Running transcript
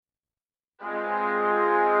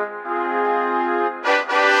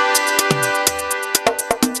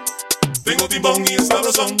tengo timbón y es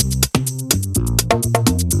sabrosón.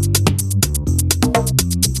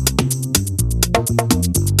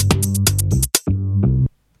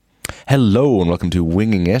 Hello and welcome to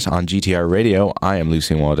Winging It on GTR Radio. I am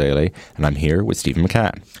Lucian Wall-Daly and I'm here with Stephen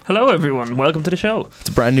McCann. Hello everyone, welcome to the show. It's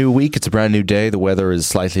a brand new week, it's a brand new day. The weather is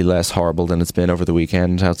slightly less horrible than it's been over the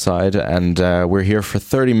weekend outside, and we're here for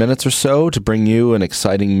 30 minutes or so to bring you an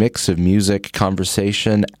exciting mix of music,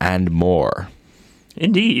 conversation and more.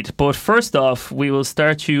 Indeed, but first off, we will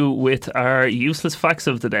start you with our useless facts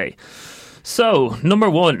of the day. So, number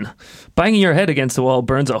 1, banging your head against the wall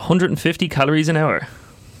burns 150 calories an hour.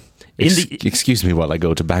 Excuse me while I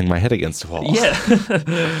go to bang my head against the wall. Yeah.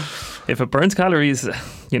 If it burns calories,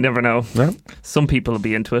 you never know. Yeah. Some people will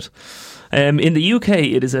be into it. In the UK,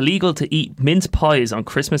 it is illegal to eat mince pies on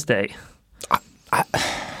Christmas Day.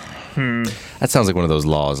 That sounds like one of those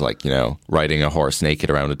laws, like, you know, riding a horse naked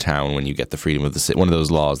around a town when you get the freedom of the city. One of those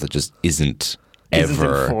laws that just isn't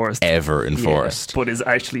enforced. Yeah, but is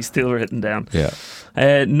actually still written down. Yeah.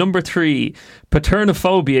 Number 3,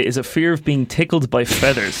 paternophobia is a fear of being tickled by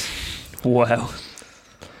feathers. Wow.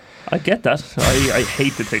 I get that. I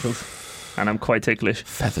hate the tickles, and I'm quite ticklish.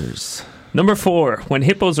 Feathers. Number 4, when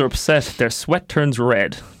hippos are upset, their sweat turns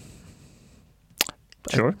red.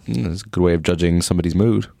 Sure. That's a good way of judging somebody's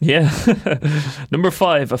mood. Yeah. Number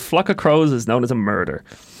 5, a flock of crows is known as a murder.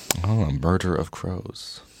 Oh, a murder of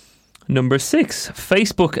crows. Number 6,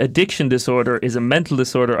 Facebook addiction disorder is a mental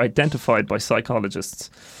disorder identified by psychologists.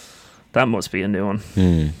 That must be a new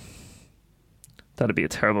one. That'd be a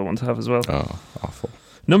terrible one to have as well. Oh, awful.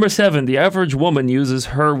 Number 7, the average woman uses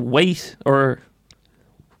her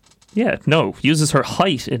uses her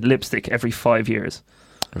height in lipstick every 5 years.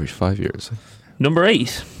 Every 5 years. Number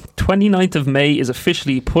 8, 29th of May is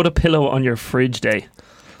officially put a pillow on your fridge day.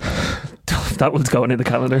 That one's going in the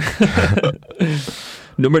calendar.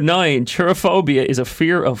 Number 9, cherophobia is a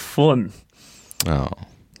fear of fun. Oh.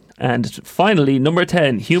 And finally, number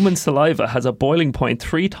 10, human saliva has a boiling point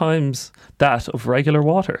 3 times that of regular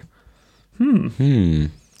water.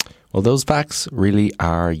 Well, those facts really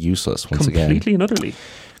are useless once again. Completely and utterly.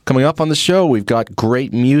 Coming up on the show, we've got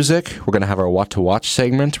great music. We're going to have our What to Watch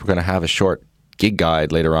segment. We're going to have a short gig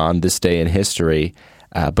guide later on, This Day in History.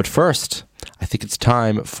 But first, I think it's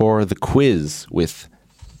time for the quiz with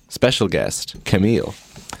special guest, Camille.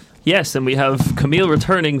 Yes, and we have Camille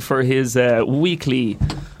returning for his weekly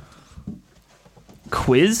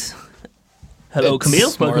quiz. Hello, it's Camille.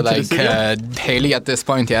 More Welcome like to the studio. daily at this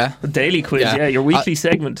point, yeah. A daily quiz, yeah, your weekly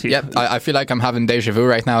segment. Yeah, I feel like I'm having deja vu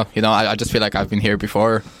right now. You know, I just feel like I've been here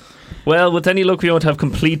before. Well, with any luck, we won't have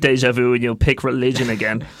complete deja vu and you'll pick religion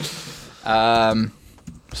again.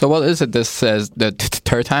 So what is it? This is the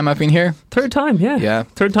third time I've been here? Third time, yeah. Yeah.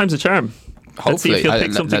 Third time's a charm. Let's see if you'll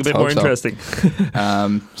pick something a bit more interesting.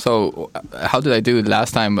 So how did I do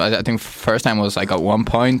last time? I think first time was I got 1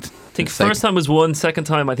 point. I think first time was 1, second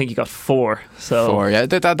time I think you got 4. So 4, yeah,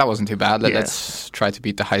 that wasn't too bad. Let's try to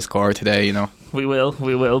beat the high score today, you know. We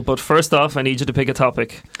will. But first off, I need you to pick a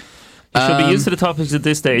topic. You should be used to the topics at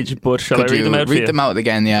this stage, but shall I read them out for you? Read them out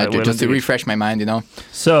again, yeah, just to indeed. refresh my mind, you know.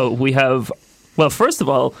 So we have, well, first of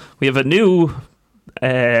all, we have a new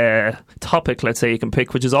topic, let's say you can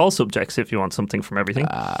pick, which is all subjects if you want something from everything.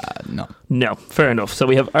 No, fair enough. So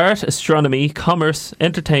we have art, astronomy, commerce,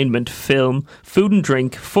 entertainment, film, food and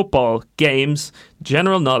drink, football, games,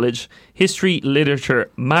 general knowledge, history,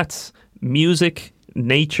 literature, maths, music,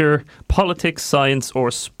 nature, politics, science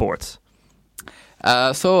or sports.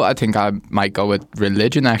 So I think I might go with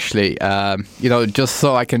religion, actually. You know, just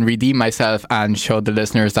so I can redeem myself and show the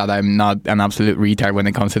listeners that I'm not an absolute retard when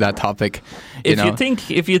it comes to that topic. If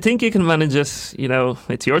you think you can manage it, you know,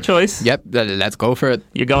 it's your choice. Yep, let's go for it.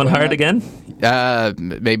 You're going hard again?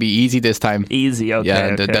 Maybe easy this time. Easy, okay.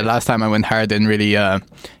 Yeah, the last time I went hard didn't really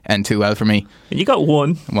end too well for me. And you got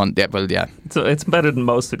 1. 1, yeah, well, yeah. So it's better than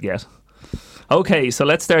most would get. Okay, so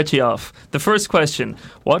let's start you off. The first question,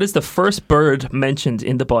 what is the first bird mentioned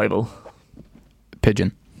in the Bible?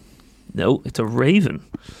 Pigeon. No, it's a raven.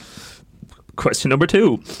 Question number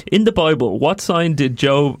 2. In the Bible, what sign did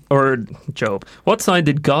what sign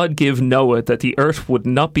did God give Noah that the earth would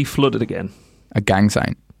not be flooded again? A gang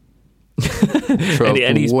sign.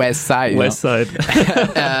 Any west side. West side.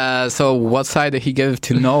 So what side did he give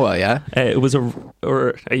to Noah, yeah? It was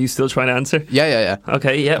or are you still trying to answer? Yeah.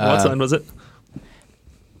 Okay, yeah. What sign was it?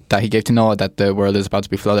 That he gave to Noah that the world is about to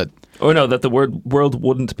be flooded. Oh no, that the world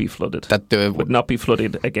wouldn't be flooded. That the would not be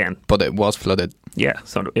flooded again. But it was flooded. Yeah,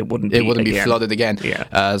 so it wouldn't be flooded again.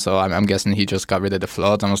 Yeah. So I'm guessing he just got rid of the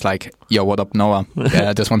flood and was like, yo, what up, Noah?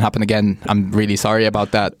 This won't happen again. I'm really sorry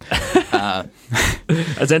about that.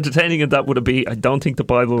 As entertaining as that would have been, I don't think the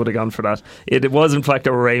Bible would have gone for that. It was, in fact,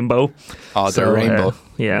 a rainbow. Oh, the rainbow.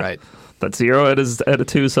 Yeah. Right. That's 0 out of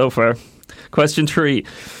 2 so far. Question 3.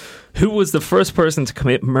 Who was the first person to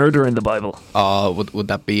commit murder in the Bible? Would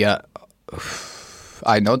that be... I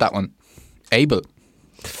know that one. Abel.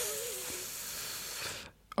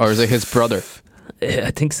 Or is it his brother?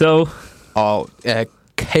 I think so. Oh,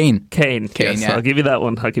 Cain. Cain, yes. Yeah. I'll give you that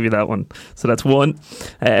one. So that's 1.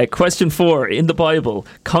 Question 4. In the Bible,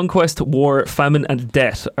 conquest, war, famine, and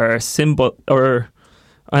death symbolize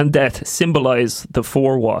the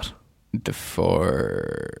 4 what? The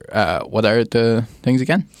 4... what are the things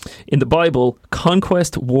again? In the Bible,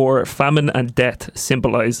 conquest, war, famine, and death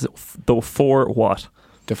symbolize the 4 what?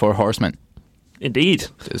 The 4 horsemen. Indeed.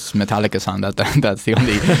 There's Metallica song. That's the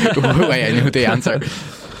only way I knew the answer.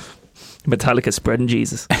 Metallica spreading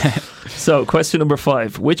Jesus. So, question number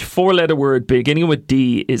 5. Which 4-letter word beginning with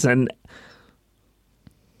D is an...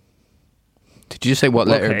 Did you say what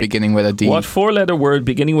letter beginning with a D? What 4-letter word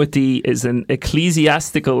beginning with D is an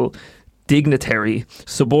ecclesiastical dignitary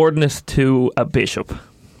subordinate to a bishop?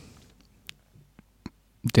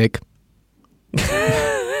 Dick.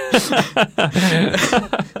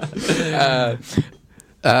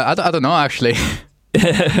 I don't know, actually.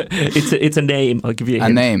 It's a name. I'll give you a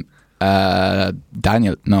hint. name.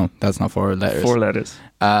 Daniel. No, that's not 4 letters. 4 letters.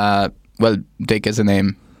 Well, Dick is a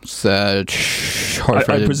name. Short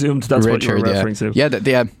for I presumed that's Richard, what you were referring to. Yeah,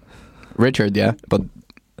 Richard, yeah. But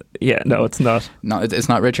yeah, no, it's not. No, it's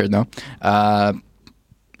not Richard, no.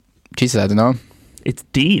 Jesus, I don't know. It's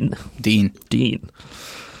Dean. Dean.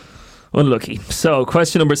 Unlucky. So,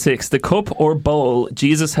 question number 6. The cup or bowl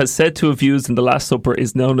Jesus has said to have used in the Last Supper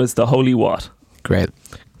is known as the Holy what? Great.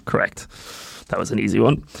 Correct. That was an easy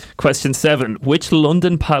one. Question 7. Which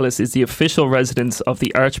London palace is the official residence of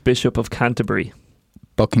the Archbishop of Canterbury?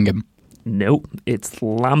 Buckingham. No, it's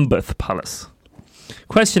Lambeth Palace.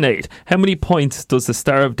 Question 8. How many points does the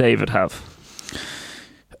Star of David have?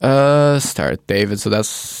 Star of David, so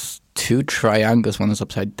that's 2 triangles. One is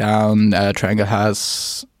upside down. Triangle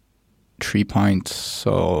has 3 points,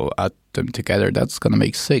 so add them together, that's going to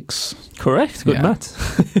make 6. Correct, good maths.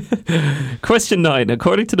 Question 9.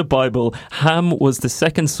 According to the Bible, Ham was the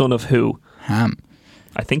second son of who? Ham.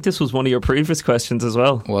 I think this was one of your previous questions as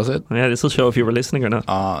well. Was it? Yeah, this will show if you were listening or not.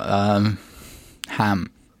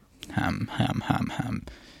 Ham.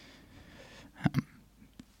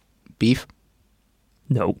 Beef?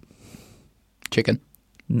 No. Chicken?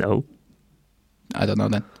 No. I don't know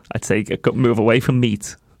then. I'd say move away from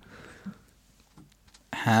meat.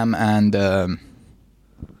 Ham and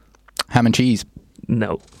cheese?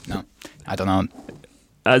 No. I don't know.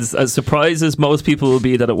 As surprised as most people will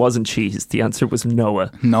be that it wasn't cheese, the answer was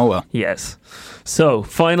Noah. Noah. Yes. So,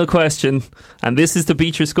 final question, and this is to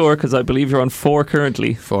beat your score because I believe you're on 4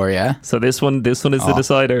 currently. 4, yeah. So this one is the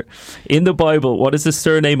decider. In the Bible, what is the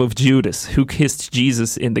surname of Judas, who kissed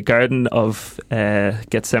Jesus in the Garden of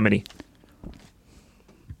Gethsemane?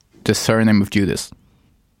 The surname of Judas.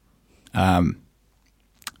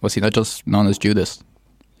 Was he not just known as Judas?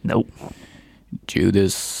 No.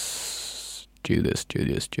 Judas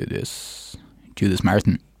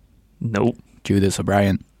Martin. No. Judas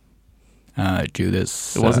O'Brien.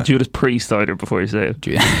 Judas. It wasn't Judas Priest either before you say it.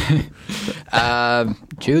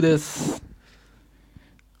 Judas.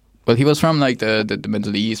 Well, he was from like the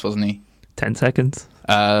Middle East, wasn't he? 10 seconds.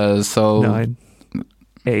 So 9,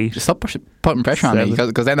 8. Stop putting pressure 7, on me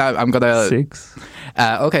because then I'm gonna. 6.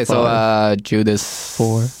 Okay, 5, so Judas.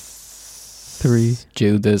 4, 3.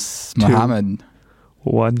 Judas 2, Muhammad.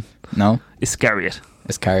 1. No. Iscariot.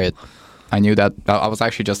 I knew that. I was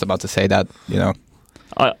actually just about to say that. You know.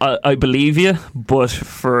 I believe you, but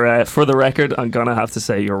for the record, I'm gonna have to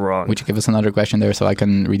say you're wrong. Would you give us another question there so I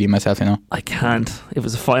can redeem myself? You know. I can't. It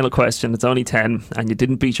was a final question. It's only 10, and you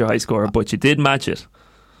didn't beat your high score, but you did match it.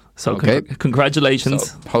 So okay.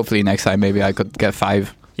 Congratulations. So hopefully next time maybe I could get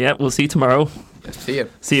 5. Yeah, we'll see you tomorrow. See you.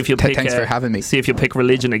 See if you'll pick. Thanks for having me. See if you'll pick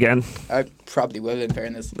religion again. I probably will, in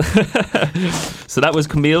fairness. So that was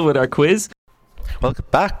Camille with our quiz. Welcome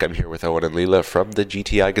back. I'm here with Owen and Leela from the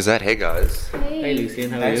GTI Gazette. Hey guys. Hey Lucian,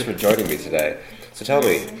 how are you? Thanks for joining me today. So tell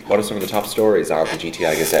me, what are some of the top stories on the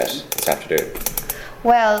GTI Gazette this afternoon?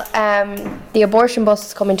 Well, the abortion bus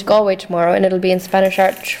is coming to Galway tomorrow, and it'll be in Spanish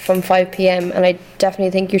Arch from 5 p.m. and I definitely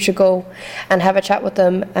think you should go and have a chat with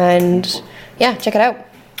them and yeah, check it out.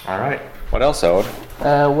 All right. What else, Owen?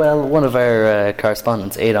 Well, one of our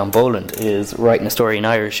correspondents, Aidan Boland, is writing a story in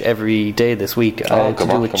Irish every day this week to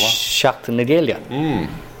do with Seachtain na Gaeilge.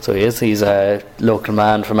 So he's a local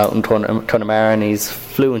man from out in Tunamara and he's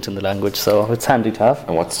fluent in the language, so it's handy to have.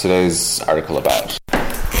 And what's today's article about?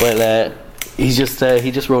 Well, he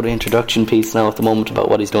just wrote an introduction piece now at the moment about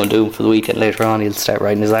what he's going to do for the weekend. Later on he'll start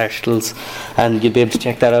writing his articles, and you'll be able to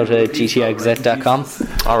check that out at gtigazette.com.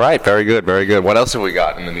 All right, very good, very good. What else have we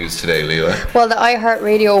got in the news today, Leela? Well, the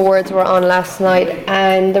iHeartRadio Awards were on last night,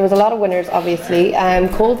 and there was a lot of winners, obviously.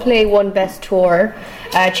 Coldplay won Best Tour.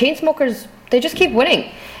 Chainsmokers, they just keep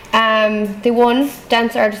winning. They won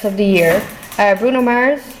Dance Artist of the Year. Bruno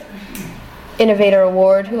Mars, Innovator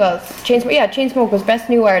Award. Who else? Chainsmokers, Best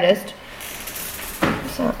New Artist.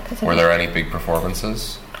 Were there any big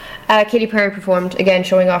performances? Katy Perry performed, again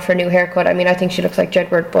showing off her new haircut. I mean, I think she looks like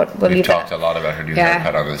Jedward, but we've talked a lot about her new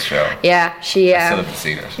haircut on this show. Yeah, I still haven't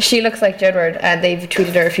seen it. She looks like Jedward, and they've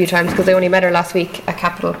tweeted her a few times because they only met her last week at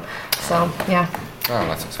Capitol. So, yeah. Oh,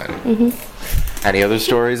 that's exciting. Any other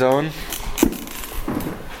stories, Owen?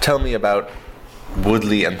 Tell me about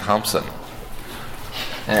Woodley and Thompson.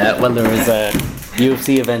 Well, there was a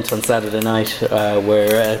UFC event on Saturday night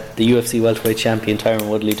where the UFC welterweight champion Tyron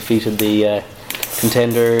Woodley defeated the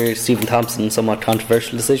contender Stephen Thompson in a somewhat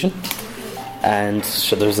controversial decision. And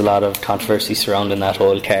so there's a lot of controversy surrounding that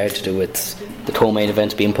whole card to do with the co-main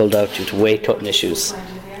event being pulled out due to weight cutting issues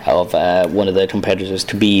of one of the competitors,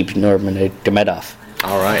 Khabib Nurmagomedov.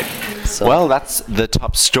 All right. Well, that's the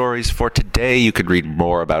top stories for today. You could read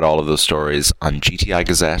more about all of those stories on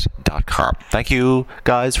gtigazette.com. Thank you,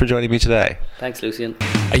 guys, for joining me today. Thanks, Lucian.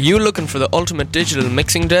 Are you looking for the ultimate digital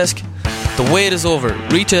mixing desk? The wait is over.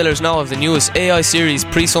 Retailers now have the newest AI series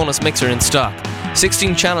PreSonus mixer in stock.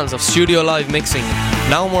 16 channels of Studio Live mixing,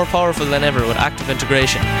 now more powerful than ever with active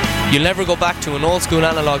integration. You'll never go back to an old school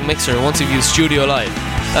analog mixer once you've used Studio Live.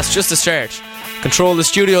 That's just the start. Control the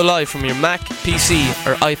Studio Live from your Mac, PC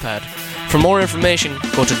or iPad. For more information,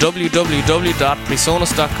 go to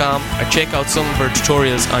www.presonus.com or check out some of our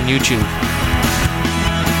tutorials on YouTube.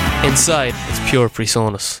 Inside, it's pure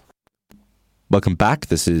PreSonus. Welcome back.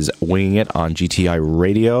 This is Winging It on GTI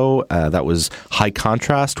Radio. That was High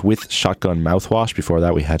Contrast with Shotgun Mouthwash. Before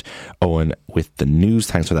that, we had Owen with the news.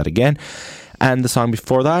 Thanks for that again. And the song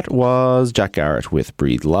before that was Jack Garrett with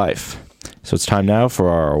Breathe Life. So it's time now for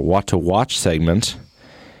our What to Watch segment.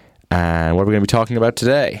 And what are we going to be talking about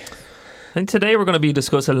today? I think today we're going to be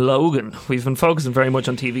discussing Logan. We've been focusing very much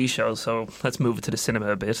on TV shows, so let's move it to the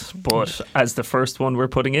cinema a bit. But as the first one we're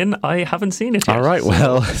putting in, I haven't seen it yet. All right,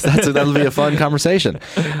 well, that'll be a fun conversation.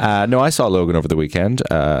 No, I saw Logan over the weekend.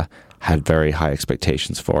 Had very high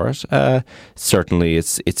expectations for it. Certainly,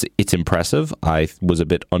 it's impressive. I was a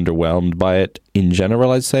bit underwhelmed by it in general,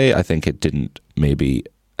 I'd say. I think it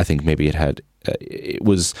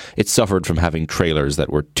suffered from having trailers that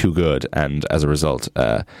were too good, and as a result,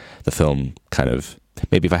 the film kind of,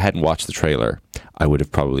 maybe if I hadn't watched the trailer, I would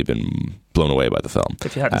have probably been blown away by the film.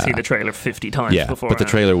 If you hadn't seen the trailer 50 times before. But the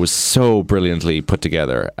trailer was so brilliantly put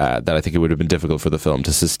together that I think it would have been difficult for the film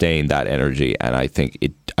to sustain that energy, and I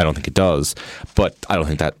don't think it does, but I don't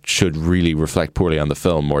think that should really reflect poorly on the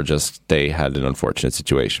film, more just they had an unfortunate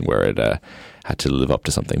situation where it had to live up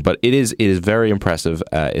to something. But it is very impressive.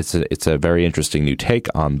 It's a very interesting new take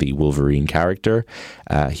on the Wolverine character.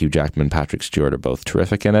 Hugh Jackman, Patrick Stewart are both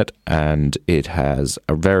terrific in it, and it has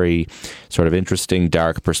a very sort of interesting,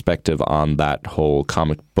 dark perspective on that whole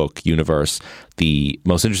comic book universe. The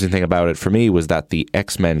most interesting thing about it for me was that the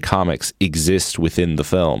X-Men comics exist within the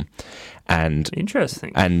film. And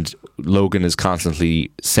interesting. And Logan is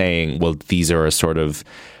constantly saying, well, these are a sort of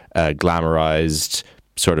glamorized,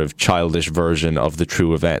 sort of childish version of the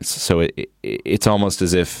true events. So it's almost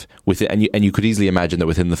as if and you could easily imagine that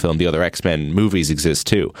within the film the other X-Men movies exist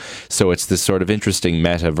too. So it's this sort of interesting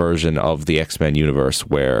meta version of the X-Men universe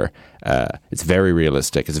where it's very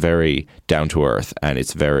realistic, it's very down to earth, and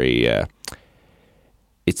it's very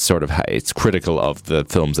it's critical of the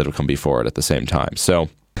films that have come before it at the same time. So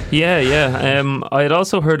Yeah. I had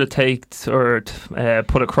also heard it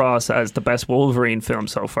put across as the best Wolverine film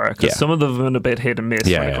so far, because some of them have been a bit hit and miss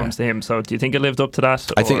when it comes to him. So do you think it lived up to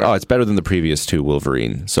that? I think it's better than the previous two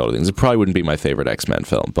Wolverine solo things. It probably wouldn't be my favourite X-Men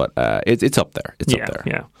film, but it's up there. It's up there.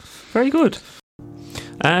 Yeah. Very good.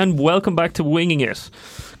 And welcome back to Winging It.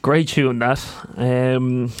 Great tune, that.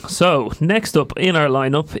 So next up in our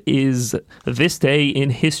lineup is This Day in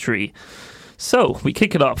History. So, we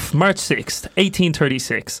kick it off. March 6th,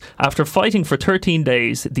 1836. After fighting for 13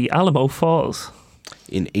 days, the Alamo falls.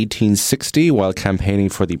 In 1860, while campaigning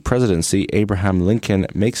for the presidency, Abraham Lincoln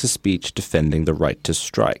makes a speech defending the right to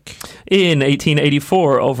strike. In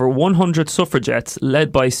 1884, over 100 suffragettes,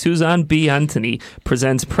 led by Suzanne B. Anthony,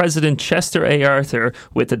 presents President Chester A. Arthur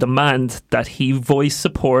with a demand that he voice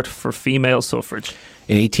support for female suffrage.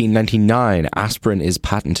 In 1899, aspirin is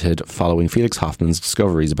patented following Felix Hoffmann's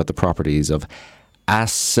discoveries about the properties of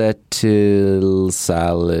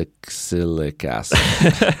Acetylsalicylic acid.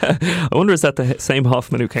 I wonder, is that the same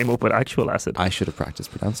Hoffman who came up with actual acid? I should have practiced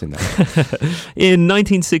pronouncing that. In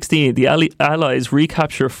 1916, the Allies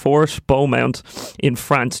recapture Fort Beaumont in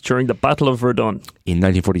France during the Battle of Verdun. In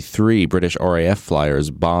 1943, British RAF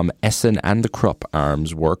flyers bomb Essen and the Krupp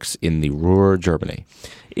arms works in the Ruhr, Germany.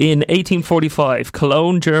 In 1845,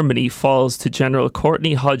 Cologne, Germany falls to General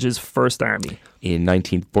Courtney Hodges' First Army. In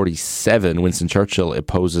 1947, Winston Churchill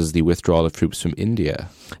opposes the withdrawal of troops from India.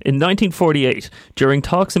 In 1948, during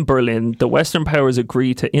talks in Berlin, the Western powers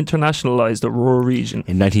agreed to internationalize the Ruhr region.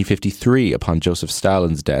 In 1953, upon Joseph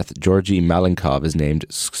Stalin's death, Georgy Malenkov is named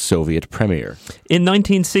Soviet Premier. In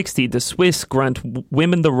 1960, the Swiss grant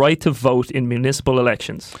women the right to vote in municipal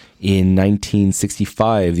elections. In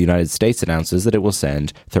 1965, the United States announces that it will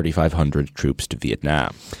send 3,500 troops to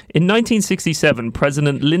Vietnam. In 1967,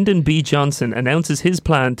 President Lyndon B. Johnson announces his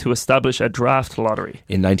plan to establish a draft lottery.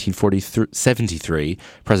 In 1973,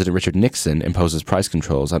 President Richard Nixon imposes price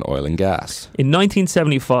controls on oil and gas. In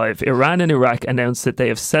 1975, Iran and Iraq announced that they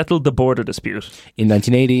have settled the border dispute. In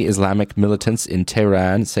 1980, Islamic militants in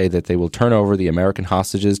Tehran say that they will turn over the American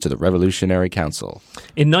hostages to the Revolutionary Council.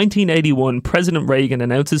 In 1981, President Reagan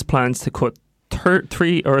announces plans to cut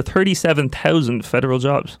 37,000 federal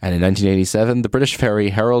jobs. And in 1987, the British ferry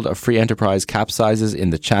Herald of Free Enterprise capsizes in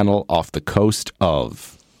the channel off the coast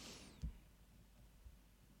of...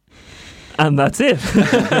 And that's it.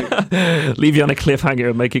 Leave you on a cliffhanger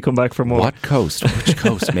and make you come back for more. What coast? Which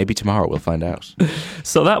coast? Maybe tomorrow we'll find out.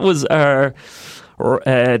 So that was our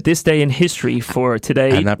This Day in History for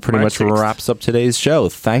today. And that pretty much wraps up today's show.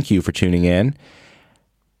 Thank you for tuning in.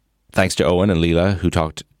 Thanks to Owen and Leela, who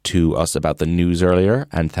talked to us about the news earlier.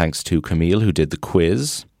 And thanks to Camille, who did the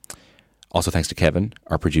quiz. Also thanks to Kevin,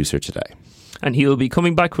 our producer today. And he'll be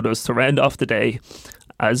coming back with us to round off the day,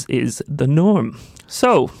 as is the norm.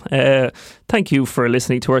 So, thank you for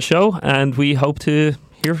listening to our show, and we hope to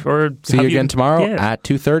hear or see you again tomorrow at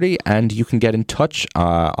 2:30, and you can get in touch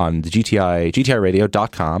on the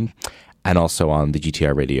GTIRadio.com and also on the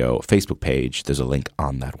GTI Radio Facebook page. There's a link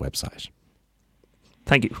on that website.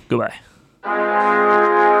 Thank you. Goodbye.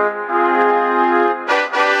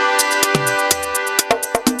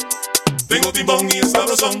 Tengo timbón y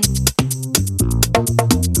sabrosón.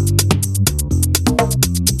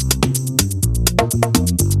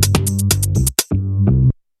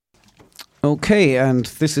 Okay, and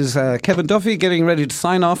this is Kevin Duffy getting ready to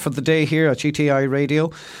sign off for the day here at GTI Radio.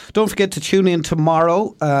 Don't forget to tune in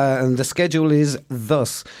tomorrow, and the schedule is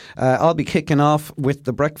thus. I'll be kicking off with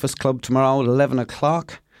the Breakfast Club tomorrow at 11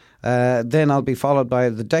 o'clock. Then I'll be followed by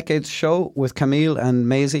the Decades Show with Camille and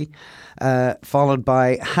Maisie, followed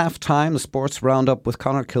by Halftime, the Sports Roundup with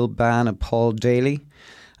Conor Kilban and Paul Daly.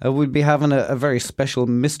 We'll be having a very special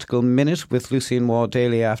Mystical Minute with Lucian Waugh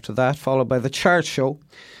Daly after that, followed by the Chart Show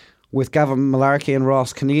with Gavin Malarkey and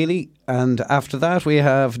Ross Keneally. And after that, we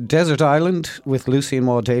have Desert Island with Lucian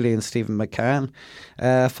Waugh Daly and Stephen McCann,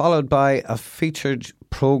 followed by a featured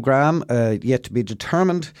programme yet to be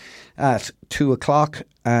determined at 2 o'clock.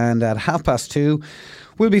 And at 2:30,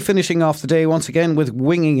 we'll be finishing off the day once again with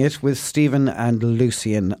Winging It with Stephen and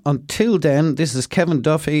Lucian. Until then, this is Kevin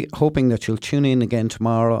Duffy, hoping that you'll tune in again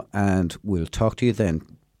tomorrow, and we'll talk to you then.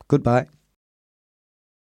 Goodbye.